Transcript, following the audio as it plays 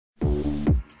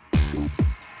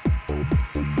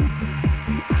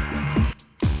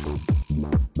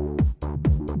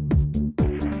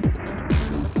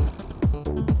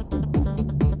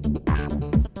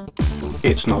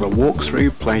It's not a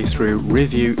walkthrough, playthrough,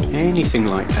 review, anything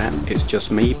like that. It's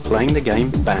just me playing the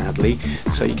game badly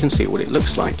so you can see what it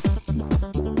looks like.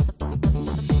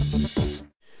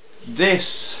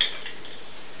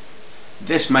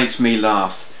 This makes me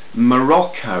laugh.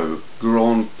 Morocco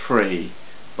Grand Prix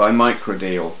by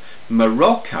Microdeal.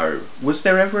 Morocco? Was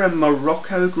there ever a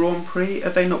Morocco Grand Prix?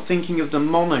 Are they not thinking of the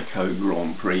Monaco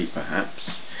Grand Prix, perhaps?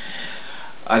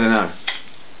 I don't know.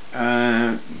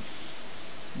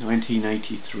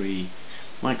 1983.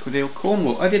 Microdeal,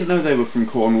 Cornwall. I didn't know they were from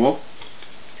Cornwall.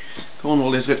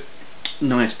 Cornwall is a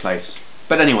nice place.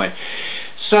 But anyway,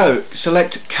 so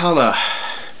select colour.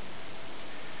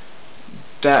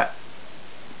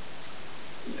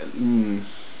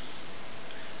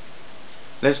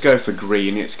 Let's go for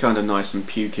green. It's kind of nice and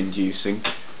puke inducing.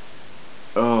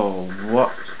 Oh,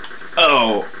 what?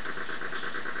 Oh!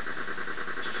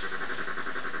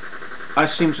 I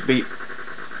seem to be...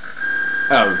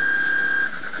 Oh.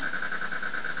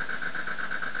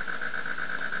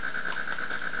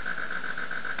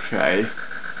 Okay.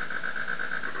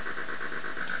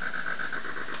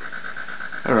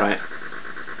 Alright.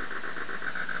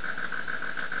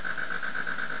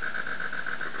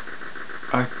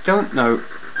 I don't know.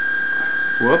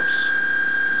 Whoops.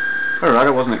 Alright, I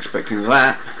wasn't expecting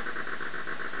that.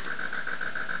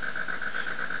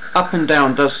 Up and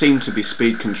down does seem to be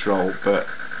speed control, but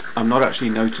I'm not actually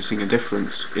noticing a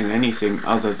difference in anything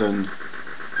other than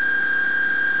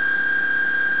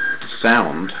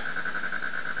sound.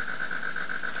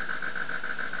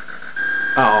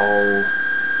 Oh.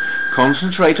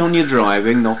 Concentrate on your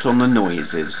driving, not on the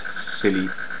noises, silly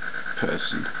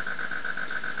person.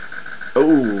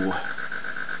 Oh.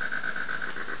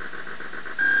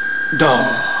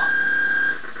 Duh.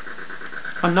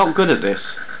 I'm not good at this.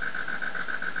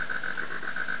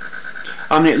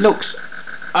 I mean, it looks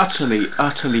utterly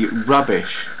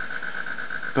rubbish,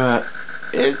 but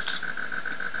it's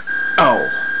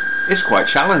quite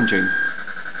challenging.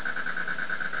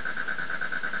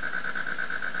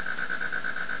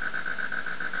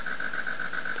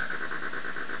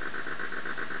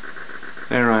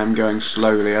 There I am going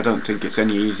slowly. I don't think it's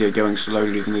any easier going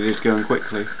slowly than it is going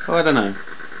quickly. Oh, I don't know.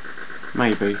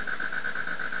 Maybe.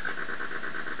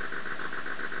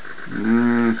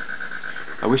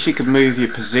 I wish you could move your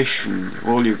position.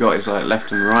 All you've got is like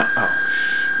left and right. Oh.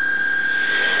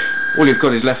 All you've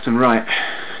got is left and right.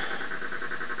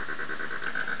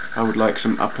 I would like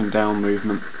some up and down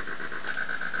movement.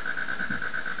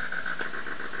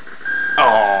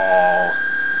 Oh.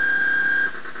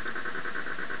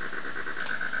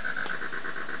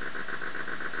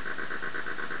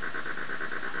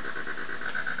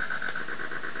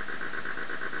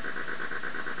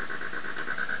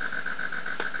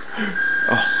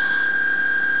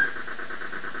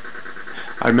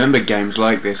 I remember games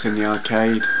like this in the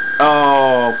arcade.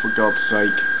 Oh, for God's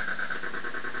sake.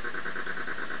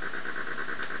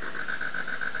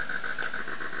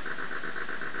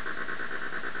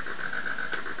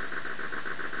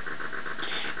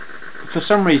 For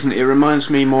some reason it reminds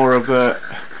me more of a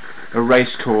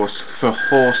race course for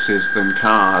horses than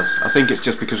cars. I think it's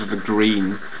just because of the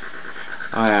green.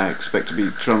 I expect to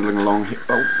be trundling along here.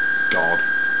 Oh, God.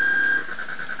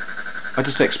 I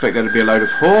just expect there to be a load of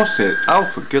horses. Oh,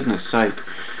 for goodness sake.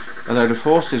 A load of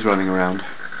horses running around.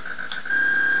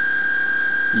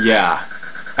 Yeah.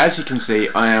 As you can see,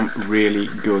 I am really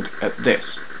good at this.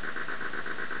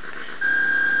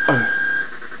 Oh.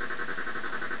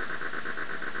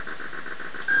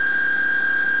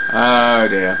 Oh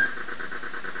dear.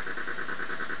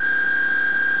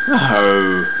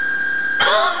 Oh.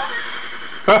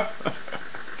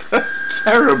 That's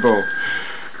terrible.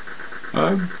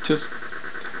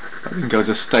 I think I'll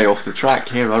just stay off the track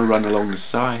here. I'll run along the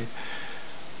side.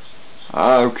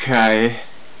 Okay.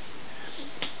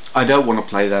 I don't want to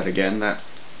play that again. That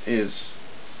is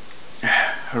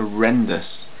horrendous.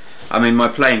 I mean, my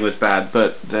playing was bad,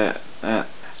 but the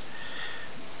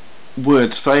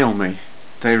words fail me.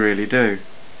 They really do.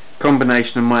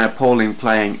 Combination of my appalling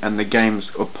playing and the game's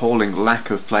appalling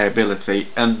lack of playability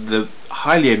and the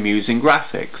highly amusing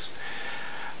graphics.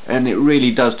 And it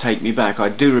really does take me back. I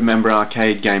do remember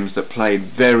arcade games that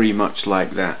played very much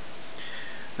like that.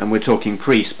 And we're talking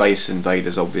pre-Space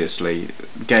Invaders, obviously.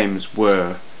 Games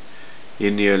were,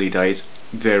 in the early days,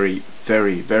 very,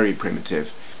 very, very primitive.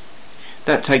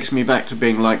 That takes me back to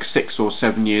being like 6 or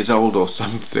 7 years old or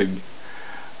something.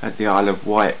 At the Isle of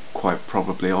Wight, quite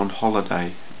probably on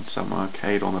holiday. In some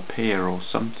arcade on a pier or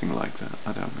something like that.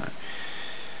 I don't know.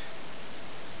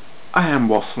 I am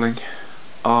waffling.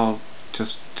 I'll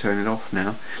just turn it off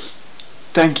now.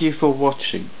 Thank you for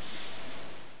watching.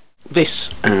 This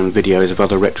and videos of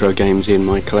other retro games in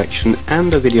my collection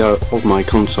and a video of my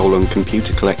console and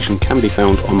computer collection can be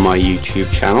found on my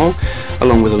YouTube channel,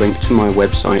 along with a link to my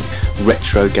website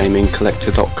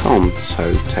retrogamingcollector.com,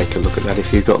 so take a look at that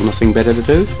if you've got nothing better to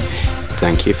do.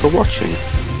 Thank you for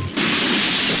watching.